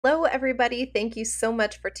Hello, everybody. Thank you so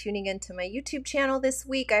much for tuning into my YouTube channel this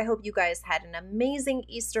week. I hope you guys had an amazing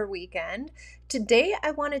Easter weekend. Today, I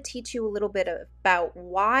want to teach you a little bit about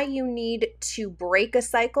why you need to break a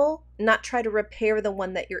cycle, not try to repair the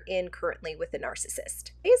one that you're in currently with a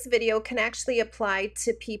narcissist. Today's video can actually apply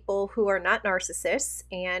to people who are not narcissists,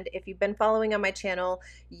 and if you've been following on my channel,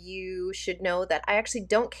 you should know that I actually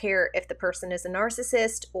don't care if the person is a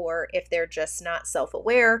narcissist or if they're just not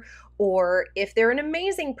self-aware, or if they're an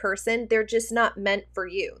amazing person, they're just not meant for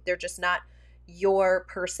you. They're just not your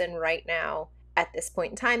person right now at this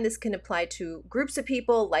point in time. This can apply to groups of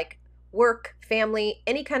people like work, family,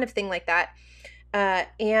 any kind of thing like that.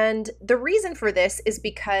 And the reason for this is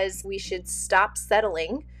because we should stop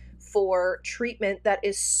settling for treatment that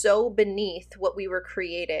is so beneath what we were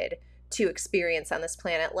created to experience on this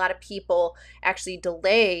planet. A lot of people actually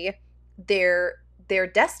delay their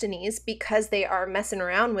destinies because they are messing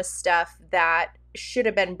around with stuff that should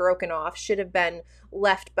have been broken off, should have been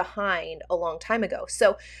left behind a long time ago.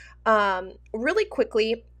 So really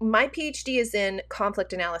quickly, my PhD is in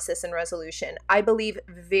conflict analysis and resolution. I believe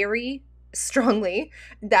very strongly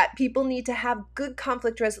that people need to have good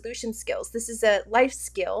conflict resolution skills. This is a life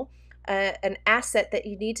skill, an asset that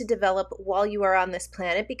you need to develop while you are on this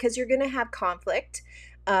planet, because you're going to have conflict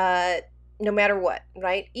no matter what,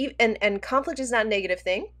 right? And conflict is not a negative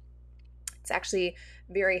thing. It's actually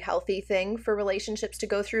a very healthy thing for relationships to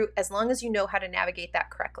go through, as long as you know how to navigate that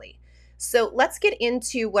correctly. So let's get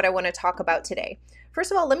into what I want to talk about today.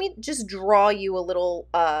 First of all, let me just draw you a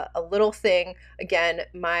little thing. Again,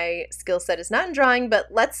 my skill set is not in drawing, but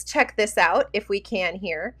let's check this out if we can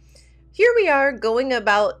here. Here we are going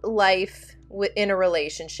about life in a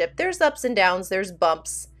relationship. There's ups and downs, there's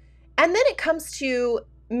bumps, and then it comes to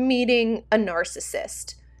meeting a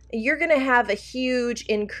narcissist. You're going to have a huge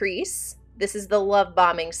increase. This is the love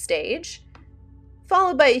bombing stage,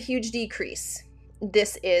 followed by a huge decrease.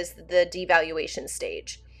 This is the devaluation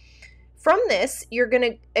stage. From this, you're going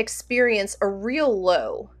to experience a real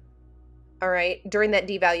low, all right, during that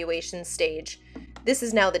devaluation stage. This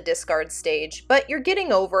is now the discard stage, but you're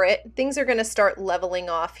getting over it. Things are going to start leveling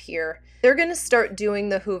off here. They're going to start doing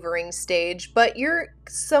the hoovering stage, but you're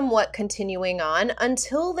somewhat continuing on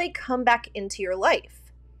until they come back into your life,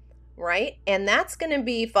 right? And that's going to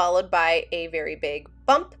be followed by a very big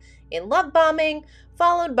bump in love bombing,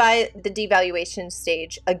 followed by the devaluation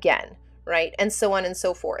stage again, right? And so on and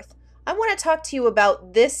so forth. I want to talk to you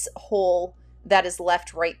about this hole that is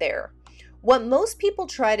left right there. What most people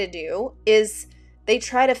try to do is they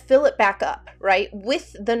try to fill it back up, right,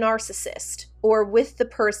 with the narcissist or with the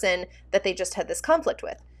person that they just had this conflict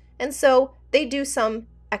with. And so they do some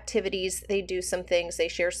activities, they do some things, they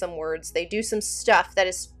share some words, they do some stuff that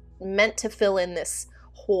is meant to fill in this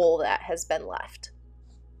hole that has been left.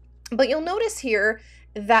 But you'll notice here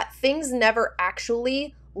that things never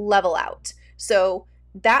actually level out. So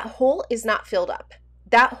that hole is not filled up.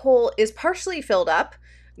 That hole is partially filled up,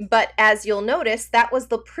 but as you'll notice, that was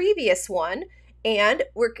the previous one. And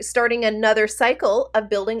we're starting another cycle of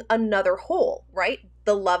building another hole, right?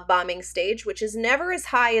 The love bombing stage, which is never as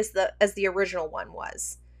high as the original one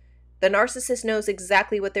was. The narcissist knows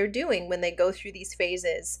exactly what they're doing when they go through these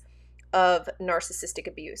phases of narcissistic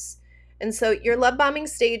abuse. And so your love bombing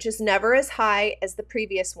stage is never as high as the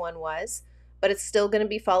previous one was, but it's still going to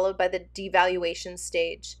be followed by the devaluation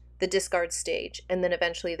stage, the discard stage, and then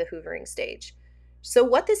eventually the hoovering stage. So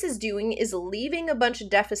what this is doing is leaving a bunch of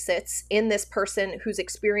deficits in this person who's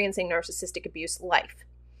experiencing narcissistic abuse life,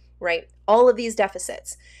 right? All of these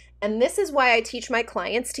deficits. And this is why I teach my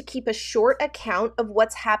clients to keep a short account of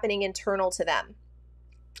what's happening internal to them.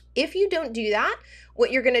 If you don't do that,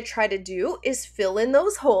 what you're going to try to do is fill in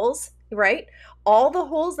those holes, right? All the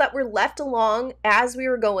holes that were left along as we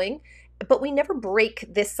were going, but we never break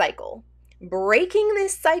this cycle. Breaking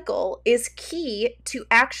this cycle is key to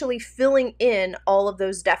actually filling in all of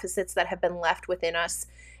those deficits that have been left within us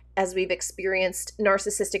as we've experienced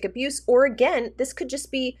narcissistic abuse. Or again, this could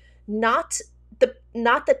just be not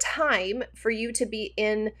the time for you to be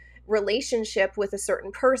in relationship with a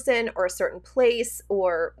certain person or a certain place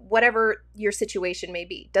or whatever your situation may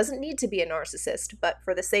be. Doesn't need to be a narcissist, but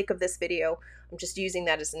for the sake of this video, I'm just using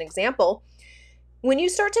that as an example. When you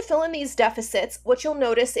start to fill in these deficits, what you'll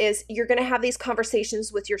notice is you're going to have these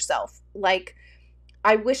conversations with yourself, like,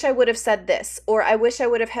 I wish I would have said this, or I wish I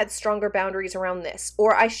would have had stronger boundaries around this,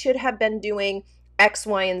 or I should have been doing X,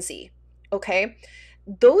 Y, and Z, okay?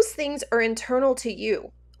 Those things are internal to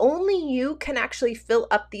you. Only you can actually fill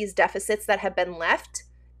up these deficits that have been left,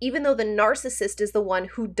 even though the narcissist is the one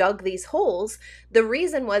who dug these holes. The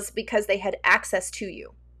reason was because they had access to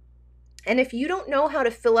you. And if you don't know how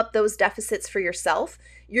to fill up those deficits for yourself,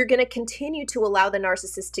 you're going to continue to allow the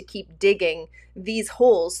narcissist to keep digging these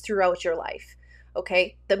holes throughout your life.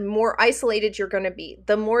 Okay, the more isolated you're going to be,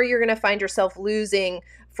 the more you're going to find yourself losing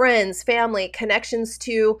friends, family, connections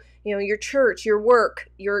to, your church, your work,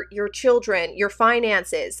 your children, your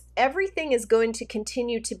finances. Everything is going to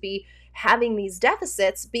continue to be having these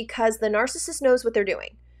deficits because the narcissist knows what they're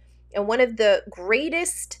doing. And one of the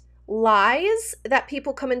greatest lies that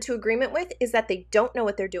people come into agreement with is that they don't know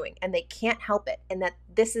what they're doing and they can't help it, and that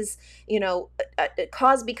this is, a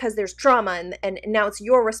cause because there's trauma, and now it's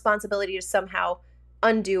your responsibility to somehow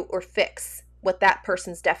undo or fix what that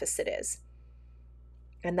person's deficit is.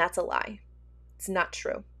 And that's a lie. It's not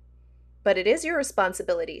true. But it is your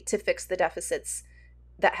responsibility to fix the deficits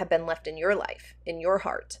that have been left in your life, in your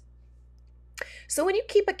heart. So when you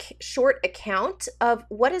keep a short account of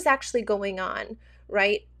what is actually going on,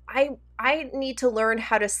 right? I need to learn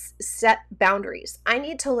how to set boundaries. I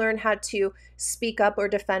need to learn how to speak up or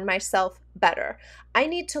defend myself better. I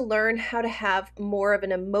need to learn how to have more of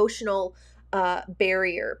an emotional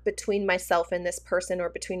barrier between myself and this person, or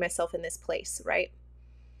between myself and this place, right?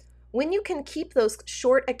 When you can keep those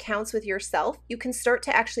short accounts with yourself, you can start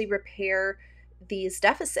to actually repair these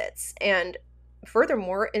deficits, and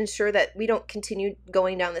furthermore, ensure that we don't continue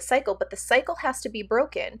going down the cycle. But the cycle has to be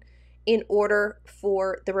broken in order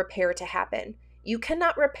for the repair to happen. You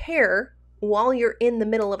cannot repair while you're in the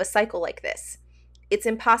middle of a cycle like this. It's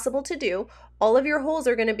impossible to do. All of your holes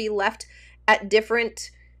are going to be left at different,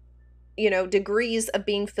 degrees of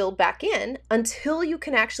being filled back in until you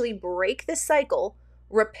can actually break this cycle,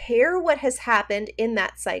 repair what has happened in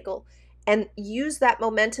that cycle, and use that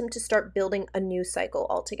momentum to start building a new cycle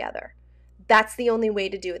altogether. That's the only way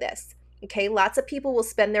to do this. Okay, lots of people will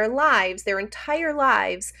spend their lives, their entire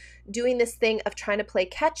lives, doing this thing of trying to play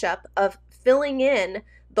catch up, of filling in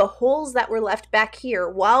the holes that were left back here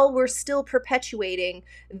while we're still perpetuating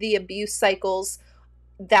the abuse cycles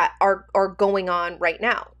that are going on right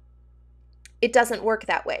now. It doesn't work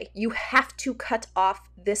that way. You have to cut off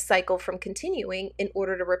this cycle from continuing in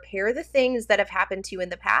order to repair the things that have happened to you in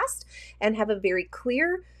the past and have a very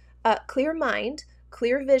clear mind,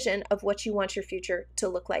 clear vision of what you want your future to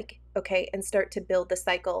look like, okay? And start to build the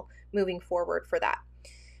cycle moving forward for that.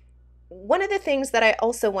 One of the things that I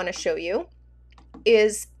also want to show you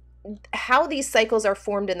is how these cycles are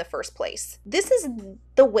formed in the first place. This is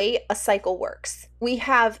the way a cycle works. We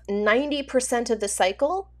have 90% of the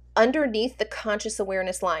cycle underneath the conscious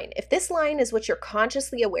awareness line. If this line is what you're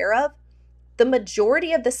consciously aware of, the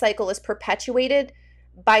majority of the cycle is perpetuated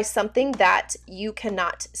by something that you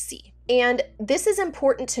cannot see. And this is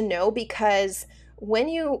important to know because when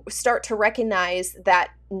you start to recognize that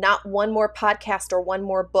not one more podcast or one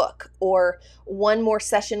more book or one more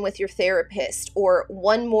session with your therapist or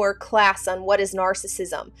one more class on what is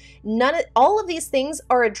narcissism, all of these things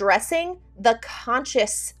are addressing the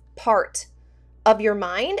conscious part of your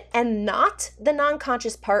mind and not the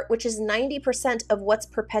non-conscious part, which is 90% of what's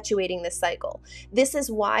perpetuating this cycle. This is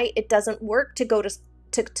why it doesn't work to go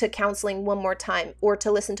to counseling one more time, or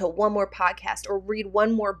to listen to one more podcast, or read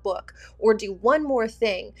one more book, or do one more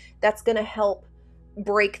thing that's going to help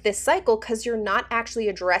break this cycle, because you're not actually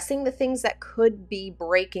addressing the things that could be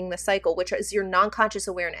breaking the cycle, which is your non-conscious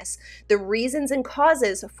awareness. The reasons and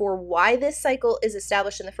causes for why this cycle is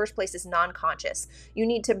established in the first place is non-conscious. You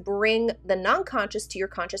need to bring the non-conscious to your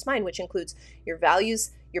conscious mind, which includes your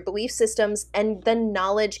values, your belief systems, and the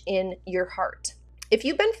knowledge in your heart. If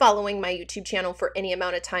you've been following my YouTube channel for any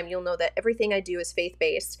amount of time, you'll know that everything I do is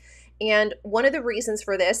faith-based. And one of the reasons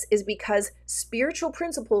for this is because spiritual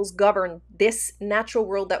principles govern this natural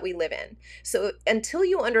world that we live in. So until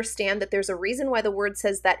you understand that there's a reason why the word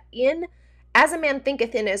says that as a man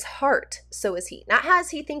thinketh in his heart, so is he. Not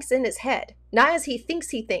as he thinks in his head, not as he thinks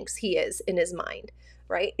he is in his mind,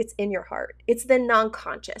 right? It's in your heart. It's the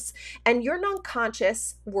non-conscious. And your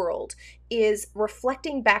non-conscious world is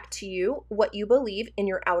reflecting back to you what you believe in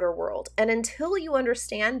your outer world. And until you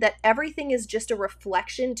understand that everything is just a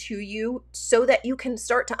reflection to you so that you can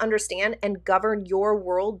start to understand and govern your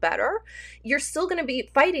world better, you're still going to be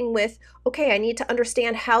fighting with, okay, I need to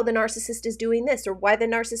understand how the narcissist is doing this or why the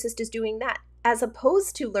narcissist is doing that, as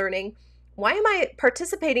opposed to learning, why am I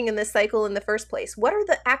participating in this cycle in the first place? What are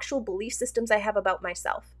the actual belief systems I have about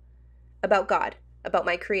myself, about God, about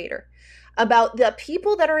my creator, about the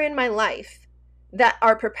people that are in my life that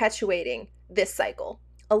are perpetuating this cycle?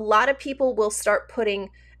 A lot of people will start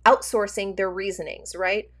outsourcing their reasonings,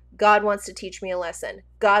 right? God wants to teach me a lesson.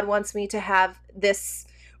 God wants me to have this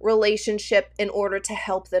relationship in order to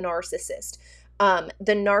help the narcissist.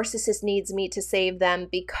 The narcissist needs me to save them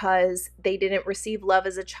because they didn't receive love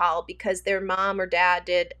as a child, because their mom or dad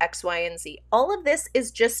did X, Y, and Z. All of this is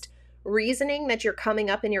just reasoning that you're coming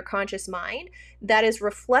up in your conscious mind that is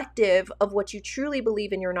reflective of what you truly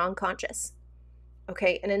believe in your non-conscious.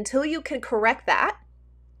 Okay, and until you can correct that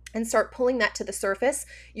and start pulling that to the surface,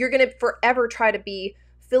 you're going to forever try to be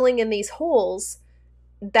filling in these holes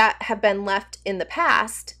that have been left in the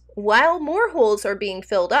past while more holes are being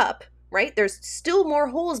filled up, right? There's still more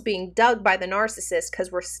holes being dug by the narcissist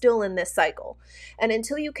because we're still in this cycle. And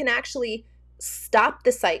until you can actually stop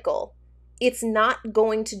the cycle, it's not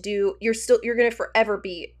going to do, you're going to forever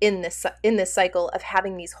be in this cycle of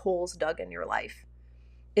having these holes dug in your life.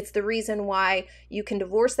 It's the reason why you can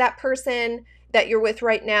divorce that person that you're with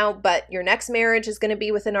right now, but your next marriage is going to be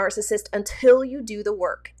with a narcissist until you do the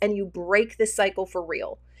work and you break this cycle for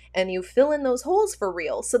real and you fill in those holes for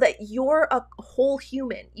real so that you're a whole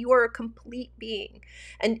human. You are a complete being.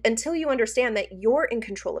 And until you understand that you're in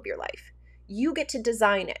control of your life, you get to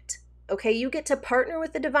design it. Okay, you get to partner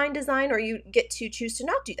with the divine design, or you get to choose to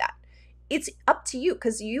not do that. It's up to you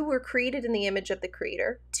because you were created in the image of the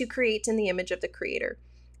Creator to create in the image of the Creator.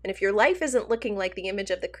 And if your life isn't looking like the image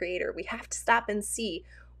of the Creator, we have to stop and see,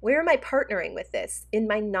 where am I partnering with this in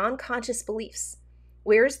my non-conscious beliefs?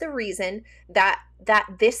 Where's the reason that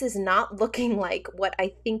this is not looking like what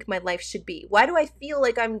I think my life should be? Why do I feel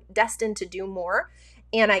like I'm destined to do more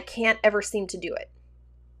and I can't ever seem to do it?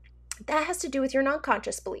 That has to do with your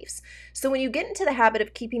non-conscious beliefs. So when you get into the habit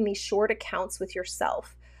of keeping these short accounts with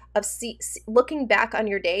yourself, of looking back on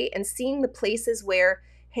your day and seeing the places where,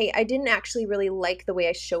 hey, I didn't actually really like the way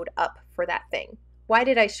I showed up for that thing. Why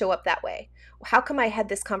did I show up that way? How come I had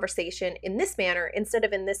this conversation in this manner instead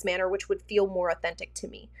of in this manner, which would feel more authentic to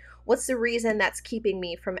me? What's the reason that's keeping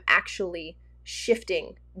me from actually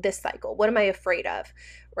shifting this cycle? What am I afraid of?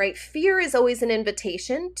 Right? Fear is always an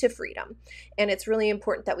invitation to freedom. And it's really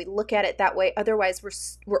important that we look at it that way. Otherwise,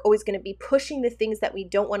 we're always going to be pushing the things that we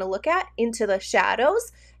don't want to look at into the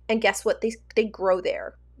shadows. And guess what? They grow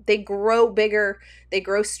there. They grow bigger, they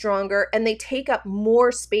grow stronger, and they take up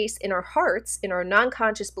more space in our hearts, in our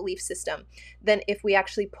non-conscious belief system, than if we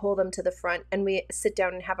actually pull them to the front and we sit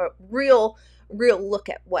down and have a real look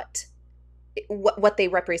at what they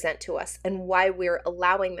represent to us and why we're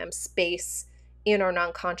allowing them space in our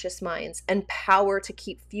non-conscious minds and power to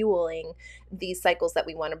keep fueling these cycles that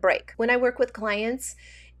we want to break. When I work with clients,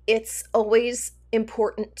 it's always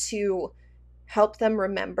important to help them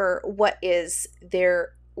remember what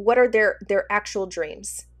are their actual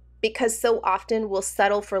dreams, because so often we'll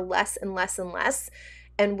settle for less and less and less,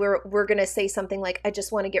 and we're going to say something like, I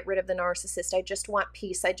just want to get rid of the narcissist, I just want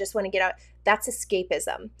peace, I just want to get out. That's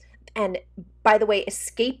escapism. And by the way,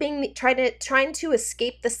 trying to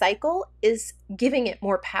escape the cycle is giving it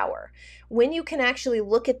more power. When you can actually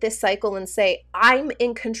look at this cycle and say, I'm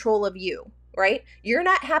in control of you, right? You're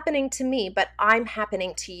not happening to me, but I'm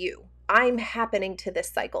happening to you. I'm happening to this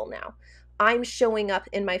cycle now. I'm showing up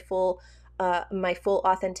in my full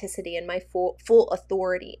authenticity and my full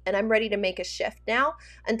authority, and I'm ready to make a shift now.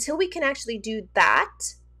 Until we can actually do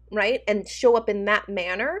that, right, and show up in that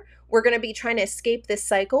manner, we're going to be trying to escape this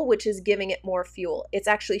cycle, which is giving it more fuel. It's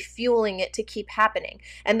actually fueling it to keep happening.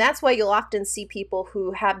 And that's why you'll often see people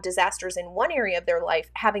who have disasters in one area of their life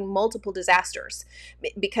having multiple disasters,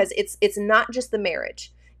 because it's not just the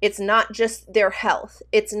marriage. It's not just their health.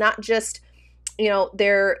 It's not just,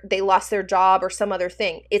 they lost their job or some other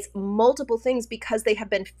thing. It's multiple things because they have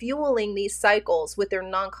been fueling these cycles with their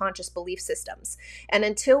non-conscious belief systems. And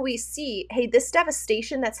until we see, hey, this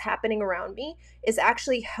devastation that's happening around me is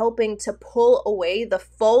actually helping to pull away the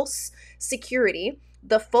false security,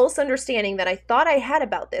 the false understanding that I thought I had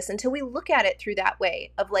about this, until we look at it through that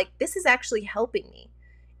way of like, this is actually helping me.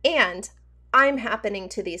 And I'm happening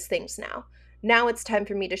to these things now. Now it's time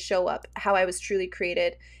for me to show up how I was truly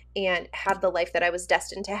created and have the life that I was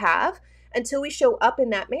destined to have. Until we show up in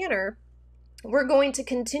that manner, we're going to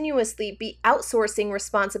continuously be outsourcing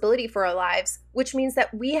responsibility for our lives, which means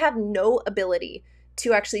that we have no ability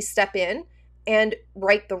to actually step in and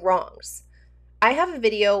right the wrongs. I have a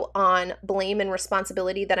video on blame and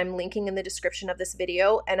responsibility that I'm linking in the description of this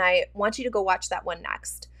video, and I want you to go watch that one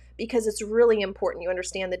next, because it's really important you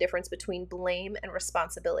understand the difference between blame and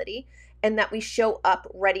responsibility, and that we show up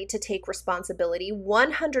ready to take responsibility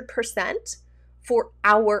 100% for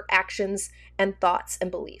our actions and thoughts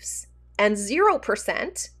and beliefs, and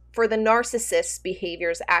 0% for the narcissist's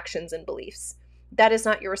behaviors, actions, and beliefs. That is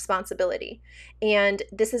not your responsibility. And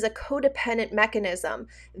this is a codependent mechanism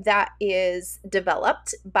that is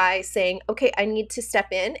developed by saying, okay, I need to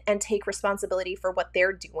step in and take responsibility for what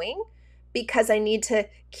they're doing, because I need to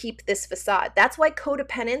keep this facade. That's why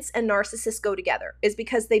codependence and narcissists go together, is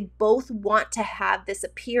because they both want to have this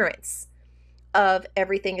appearance of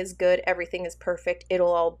everything is good, everything is perfect,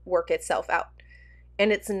 it'll all work itself out.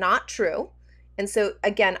 And it's not true. And so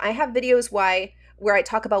again, I have videos where I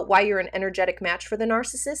talk about why you're an energetic match for the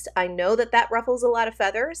narcissist. I know that that ruffles a lot of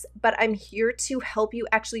feathers, but I'm here to help you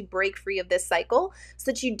actually break free of this cycle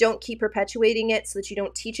so that you don't keep perpetuating it, so that you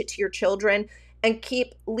don't teach it to your children and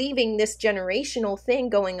keep leaving this generational thing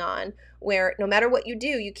going on where no matter what you do,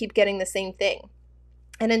 you keep getting the same thing.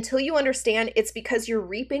 And until you understand it's because you're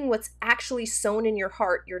reaping what's actually sown in your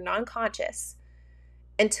heart, your non-conscious,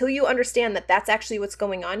 until you understand that that's actually what's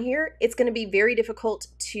going on here, it's going to be very difficult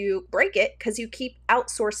to break it because you keep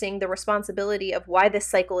outsourcing the responsibility of why this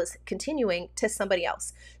cycle is continuing to somebody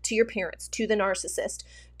else, to your parents, to the narcissist,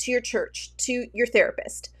 to your church, to your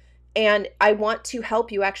therapist. And I want to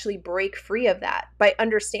help you actually break free of that by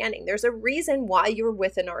understanding there's a reason why you're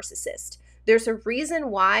with a narcissist. There's a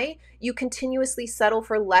reason why you continuously settle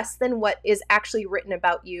for less than what is actually written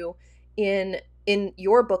about you in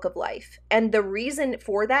your book of life. And the reason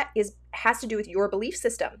for that has to do with your belief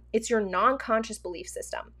system. It's your non-conscious belief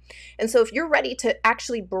system. And so if you're ready to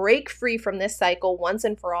actually break free from this cycle once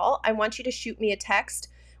and for all, I want you to shoot me a text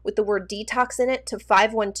with the word detox in it to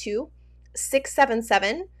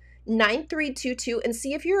 512-677-9322 and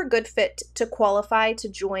see if you're a good fit to qualify to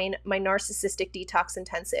join my Narcissistic Detox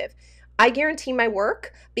Intensive. I guarantee my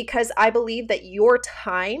work because I believe that your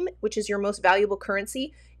time, which is your most valuable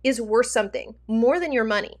currency, is worth something more than your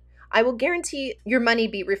money. I will guarantee your money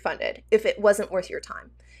be refunded if it wasn't worth your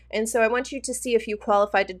time. And so I want you to see if you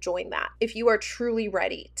qualify to join that, if you are truly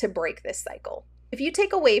ready to break this cycle. If you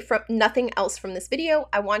take away from nothing else from this video,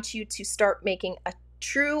 I want you to start making a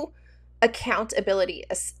true accountability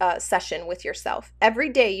session with yourself. Every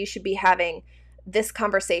day you should be having this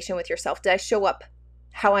conversation with yourself. Did I show up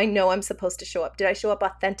how I know I'm supposed to show up? Did I show up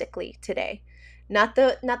authentically today? Not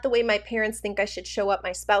the way my parents think I should show up,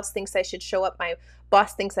 my spouse thinks I should show up, my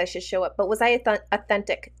boss thinks I should show up, but was I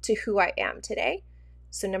authentic to who I am today?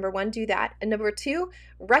 So number one, do that. And number two,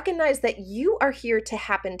 recognize that you are here to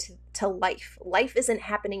happen to life. Life isn't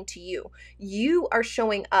happening to you. You are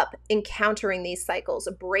showing up, encountering these cycles,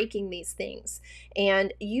 breaking these things.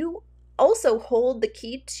 And you also hold the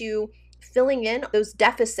key to filling in those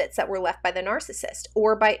deficits that were left by the narcissist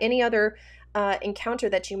or by any other encounter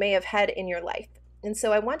that you may have had in your life. And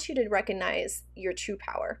so I want you to recognize your true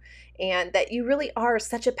power and that you really are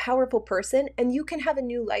such a powerful person and you can have a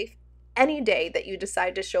new life any day that you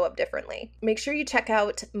decide to show up differently. Make sure you check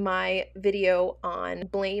out my video on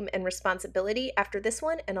blame and responsibility after this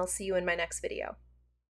one, and I'll see you in my next video.